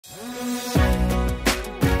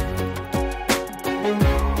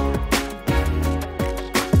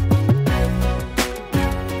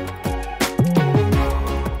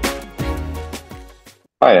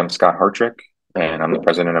Hi, I'm Scott Hartrick, and I'm the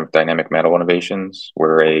president of Dynamic Metal Innovations.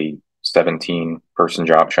 We're a 17-person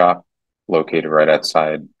job shop located right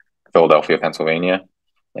outside Philadelphia, Pennsylvania.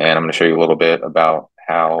 And I'm going to show you a little bit about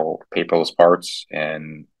how Paperless Parts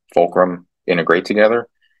and Fulcrum integrate together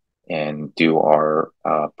and do our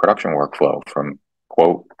production workflow from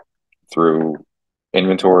quote through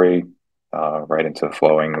inventory right into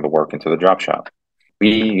flowing the work into the job shop.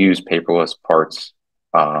 We use Paperless Parts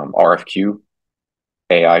RFQ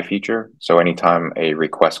AI feature. So anytime a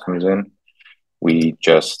request comes in, we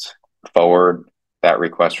just forward that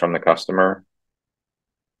request from the customer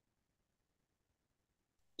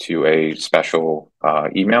to a special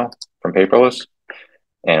email from Paperless.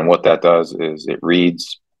 And what that does is it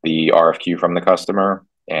reads the RFQ from the customer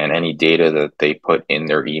and any data that they put in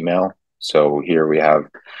their email. So here we have a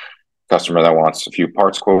customer that wants a few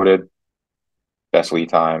parts quoted, best lead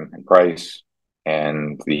time and price,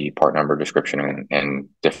 and the part number description and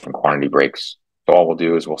different quantity breaks. So all we'll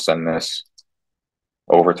do is we'll send this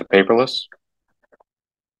over to Paperless.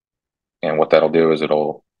 And what that'll do is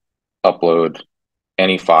it'll upload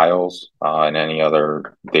any files and any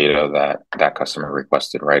other data that that customer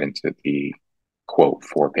requested right into the quote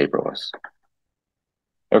for Paperless.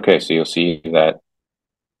 Okay, so you'll see that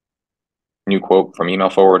new quote from email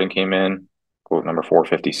forwarding came in, quote number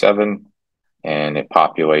 457, and it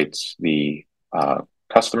populates the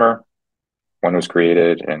customer, when it was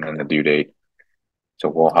created, and then the due date. So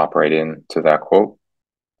we'll hop right into that quote.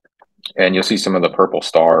 And you'll see some of the purple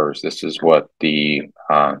stars. This is what the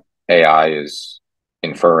AI is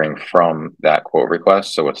inferring from that quote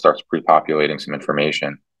request. So it starts pre-populating some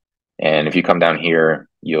information. And if you come down here,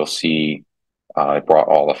 you'll see it brought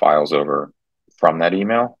all the files over from that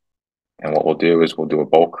email. And what we'll do is we'll do a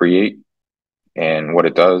bulk create. And what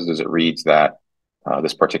it does is it reads that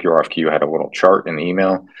this particular RFQ had a little chart in the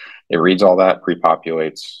email. It reads all that,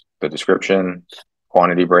 pre-populates the description,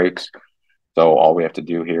 quantity breaks. So all we have to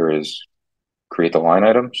do here is create the line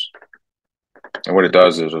items. And what it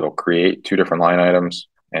does is it'll create two different line items,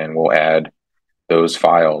 and we'll add those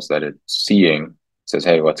files that it's seeing. It says,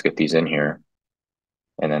 hey, let's get these in here.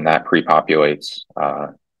 And then that pre-populates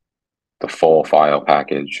the full file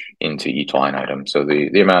package into each line item. So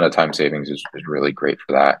the amount of time savings is really great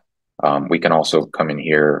for that. We can also come in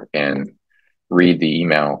here and read the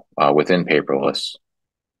email within Paperless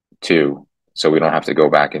too. So we don't have to go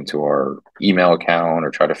back into our email account or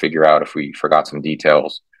try to figure out if we forgot some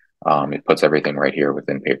details. It puts everything right here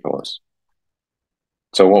within Paperless.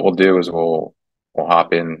 So what we'll do is we'll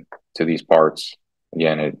hop in to these parts.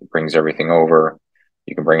 Again, it brings everything over.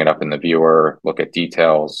 You can bring it up in the viewer, look at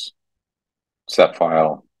details, step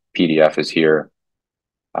file, PDF is here.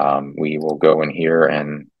 We will go in here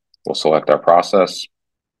and we'll select our process.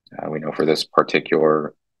 We know for this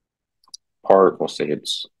particular part, we'll say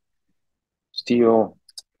it's steel.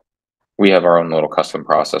 We have our own little custom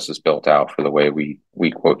processes built out for the way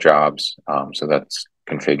we quote jobs. So that's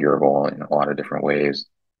configurable in a lot of different ways.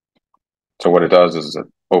 So what it does is it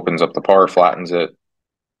opens up the part, flattens it,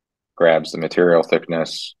 grabs the material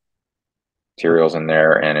thickness, materials in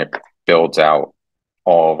there, and it builds out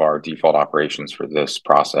all of our default operations for this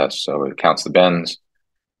process. So it counts the bends.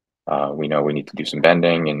 We know we need to do some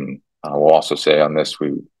bending, and we'll also say on this,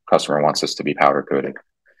 customer wants this to be powder coated.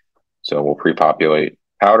 So we'll pre-populate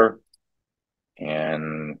powder,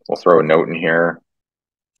 and we'll throw a note in here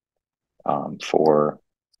for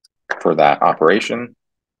that operation.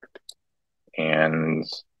 And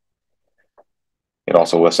it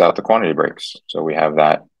also lists out the quantity breaks. So we have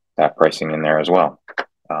that pricing in there as well.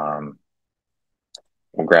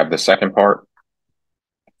 We'll grab the second part.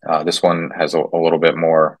 This one has a little bit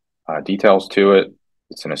more details to it.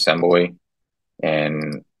 It's an assembly.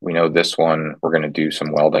 And we know this one, we're going to do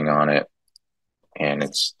some welding on it. And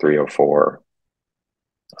it's 304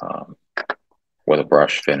 with a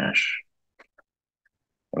brush finish.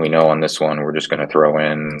 And we know on this one, we're just going to throw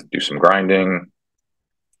in, do some grinding.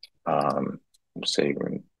 We'll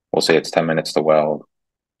say it's 10 minutes to weld,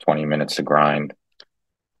 20 minutes to grind.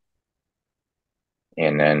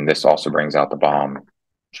 And then this also brings out the BOM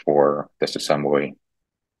for this assembly.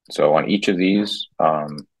 So on each of these,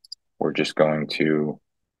 we're just going to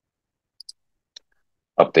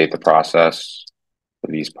update the process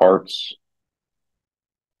for these parts.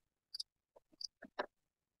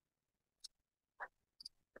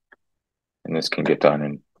 And this can get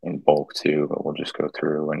done in bulk too, but we'll just go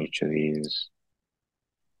through on each of these.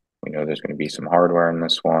 We know there's going to be some hardware in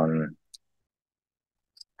this one.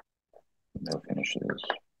 No finishes.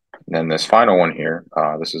 And then this final one here,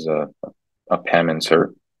 this is a PEM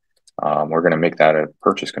insert. We're going to make that a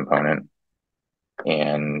purchase component.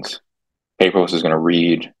 And Paperless is going to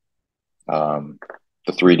read the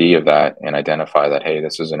 3D of that and identify that, hey,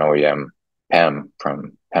 this is an OEM PEM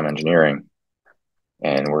from PEM Engineering,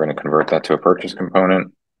 and we're going to convert that to a purchase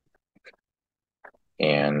component,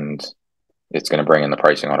 and it's going to bring in the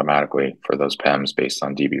pricing automatically for those PEMs based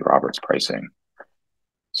on DB Roberts pricing.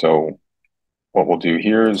 So what we'll do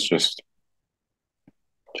here is just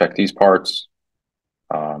check these parts.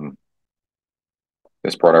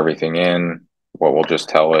 This brought everything in. What we'll just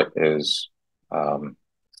tell it is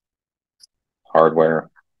hardware.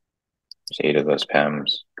 There's 8 of those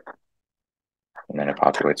PEMs, and then it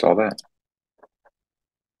populates all that.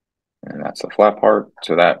 And that's the flat part.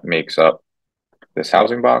 So that makes up this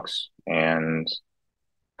housing box, and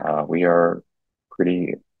we are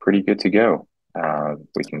pretty good to go.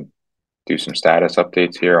 We can do some status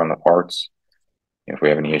updates here on the parts. If we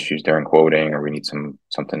have any issues during quoting, or we need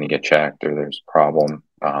something to get checked, or there's a problem,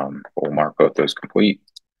 we'll mark both those complete.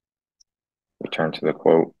 Return to the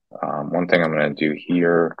quote. One thing I'm going to do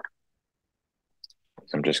here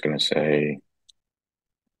is I'm just going to say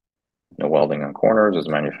no welding on corners as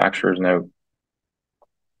a manufacturer's note.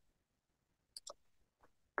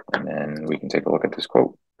 And then we can take a look at this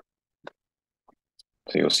quote.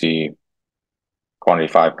 So you'll see quantity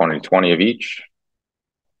 5, quantity 20 of each,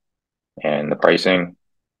 and the pricing.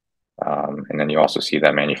 And then you also see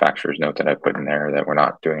that manufacturer's note that I put in there that we're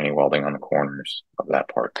not doing any welding on the corners of that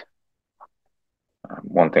part.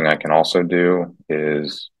 One thing I can also do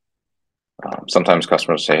is sometimes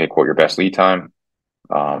customers say, hey, quote your best lead time.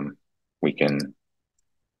 We can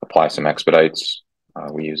apply some expedites.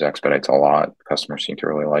 We use expedites a lot. Customers seem to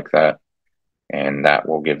really like that. And that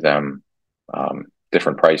will give them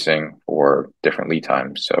different pricing for different lead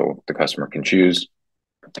times. So the customer can choose,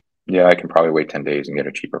 yeah, I can probably wait 10 days and get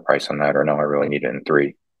a cheaper price on that, or no, I really need it in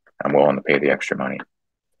 3. I'm willing to pay the extra money.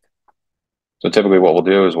 So typically what we'll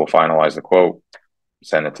do is we'll finalize the quote,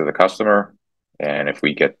 send it to the customer, and if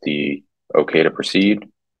we get the okay to proceed,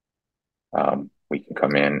 we can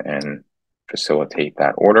come in and facilitate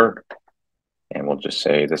that order. And we'll just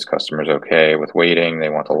say this customer's okay with waiting, they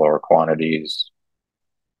want the lower quantities,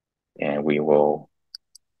 and we will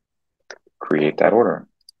create that order.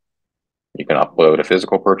 You can upload a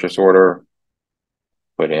physical purchase order,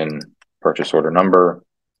 put in purchase order number.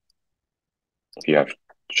 If you have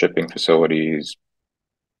shipping facilities,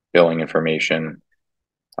 billing information,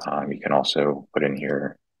 you can also put in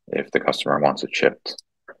here if the customer wants it shipped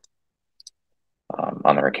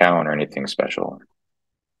on their account or anything special.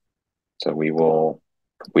 So we will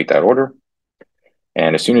complete that order.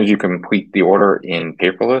 And as soon as you complete the order in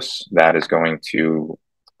Paperless, that is going to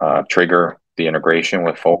trigger the integration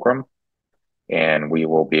with Fulcrum. And we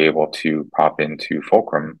will be able to pop into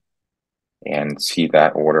Fulcrum and see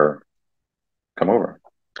that order come over.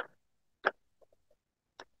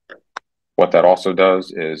 What that also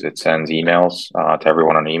does is it sends emails to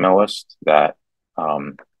everyone on the email list that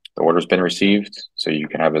the order's been received. So you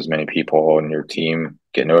can have as many people in your team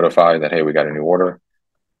get notified that, hey, we got a new order.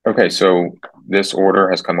 Okay, so this order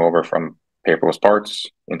has come over from Paperless Parts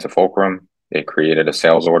into Fulcrum. It created a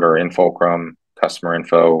sales order in Fulcrum, customer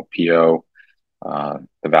info, PO,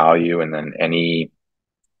 the value, and then any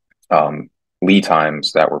lead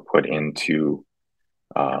times that were put into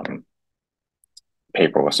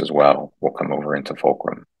Paperless as well will come over into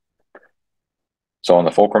Fulcrum. So on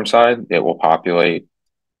the Fulcrum side, it will populate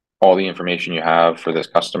all the information you have for this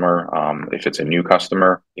customer. If it's a new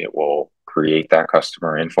customer, it will create that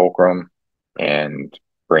customer in Fulcrum and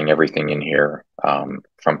bring everything in here from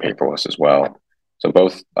Paperless as well. So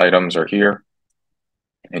both items are here,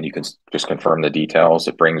 and you can just confirm the details.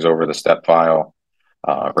 It brings over the step file,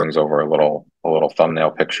 brings over a little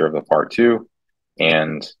thumbnail picture of the part 2,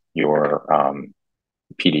 and your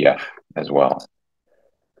PDF as well.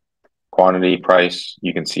 Quantity, price,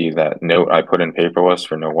 you can see that note I put in Paperless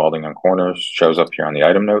for no welding on corners shows up here on the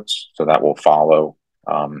item notes. So that will follow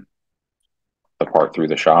the part through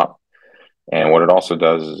the shop. And what it also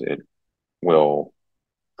does is it will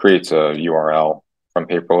creates a URL from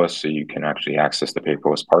Paperless, so you can actually access the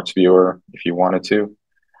Paperless parts viewer if you wanted to.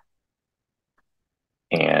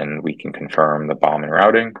 And we can confirm the BOM and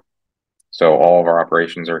routing. So all of our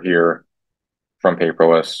operations are here from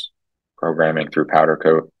Paperless, programming through powder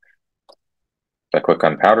coat. If I click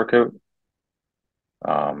on powder coat,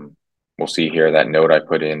 we'll see here that note I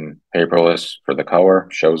put in Paperless for the color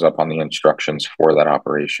shows up on the instructions for that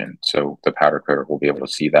operation. So the powder coater will be able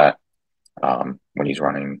to see that when he's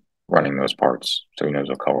running those parts, so he knows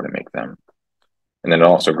what color to make them. And then it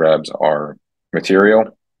also grabs our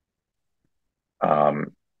material.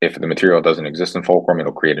 If the material doesn't exist in Fulcrum,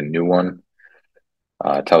 it'll create a new one.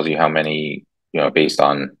 It tells you how many, based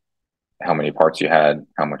on how many parts you had,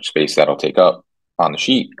 how much space that'll take up on the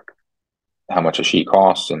sheet, how much a sheet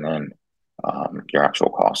costs, and then your actual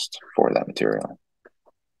cost for that material.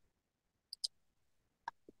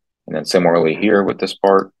 And then similarly here with this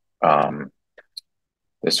part,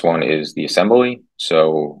 this one is the assembly.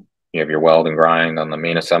 So you have your weld and grind on the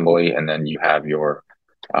main assembly, and then you have your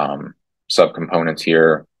subcomponents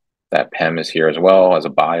here. That PEM is here as well as a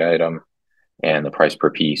buy item, and the price per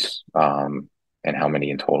piece, and how many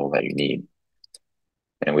in total that you need.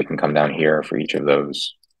 And we can come down here for each of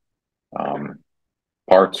those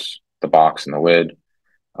parts, the box and the lid,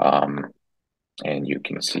 and you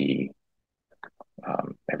can see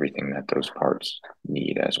everything that those parts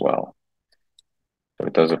need as well. So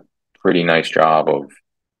it does a pretty nice job of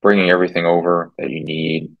bringing everything over that you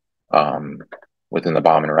need within the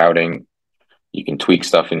BOM and routing. You can tweak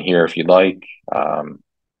stuff in here if you'd like.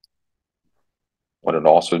 What it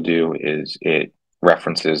also do is it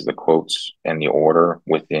references the quotes and the order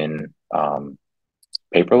within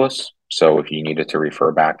Paperless. So if you needed to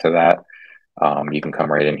refer back to that, you can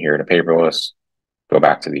come right in here to Paperless, go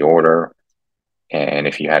back to the order, and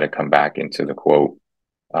if you had to come back into the quote,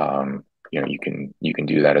 you can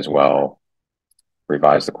do that as well.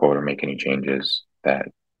 Revise the quote or make any changes that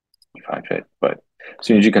you find fit. But as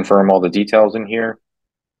soon as you confirm all the details in here,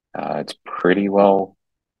 it's pretty well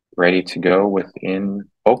ready to go within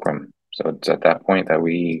Fulcrum. So it's at that point that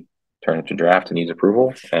we turn it to draft and needs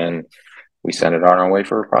approval, and we send it on our way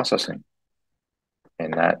for processing.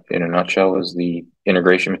 And that, in a nutshell, is the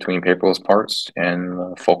integration between Paperless Parts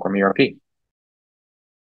and Fulcrum ERP.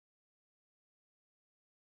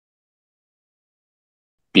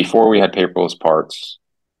 Before we had Paperless Parts,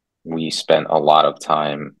 we spent a lot of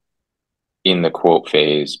time in the quote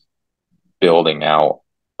phase building out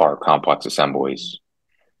our complex assemblies.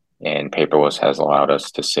 And Paperless has allowed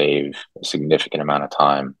us to save a significant amount of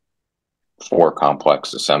time for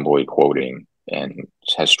complex assembly quoting and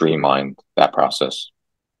has streamlined that process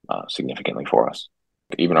significantly for us.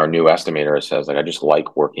 Even our new estimator says, like, I just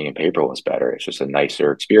like working in Paperless better. It's just a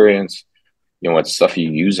nicer experience. It's stuff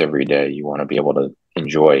you use every day. You want to be able to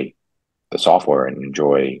enjoy the software and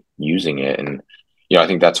enjoy using it. And, I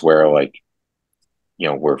think that's where,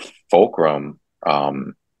 where Fulcrum,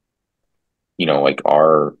 like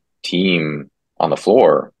our team on the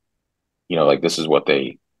floor, this is what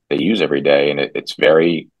they use every day. And it's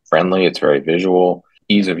very friendly. It's very visual.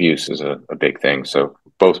 Ease of use is a big thing. So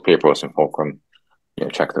both Paperless and Fulcrum,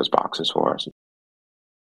 check those boxes for us.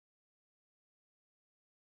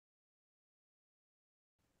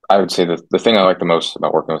 I would say that the thing I like the most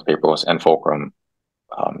about working with Paperless and Fulcrum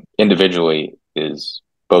individually is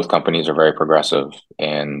both companies are very progressive,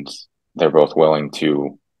 and they're both willing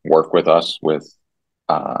to work with us with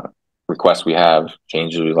requests we have,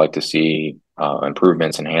 changes we'd like to see,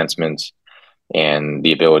 improvements, enhancements, and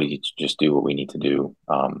the ability to just do what we need to do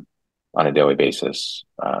on a daily basis.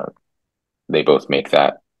 They both make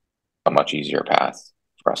that a much easier path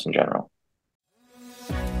for us in general.